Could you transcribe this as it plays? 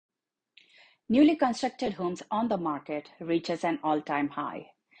newly constructed homes on the market reaches an all-time high.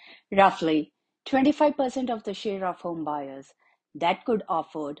 Roughly 25% of the share of home buyers that could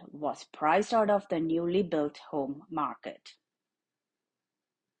afford was priced out of the newly built home market.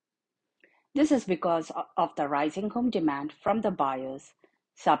 This is because of the rising home demand from the buyers,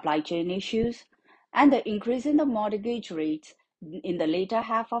 supply chain issues, and the increase in the mortgage rates in the later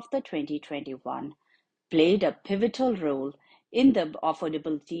half of the 2021 played a pivotal role in the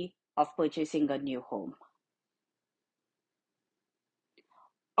affordability of purchasing a new home.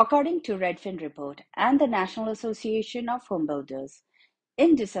 According to Redfin report and the National Association of Home Builders,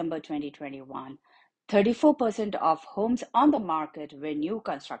 in December 2021, 34% of homes on the market were new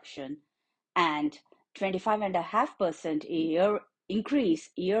construction and 25.5% increase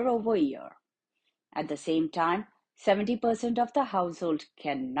year over year. At the same time, 70% of the household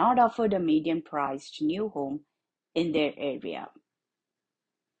cannot afford a median priced new home in their area.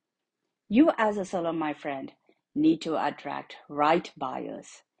 You, as a seller, my friend, need to attract right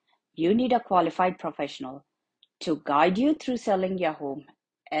buyers. You need a qualified professional to guide you through selling your home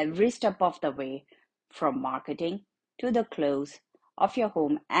every step of the way, from marketing to the close of your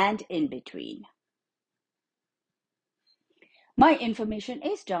home and in between. My information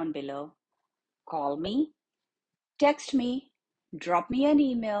is down below. Call me, text me, drop me an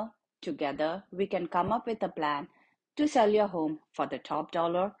email. Together, we can come up with a plan to sell your home for the top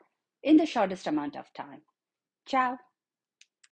dollar in the shortest amount of time. Ciao.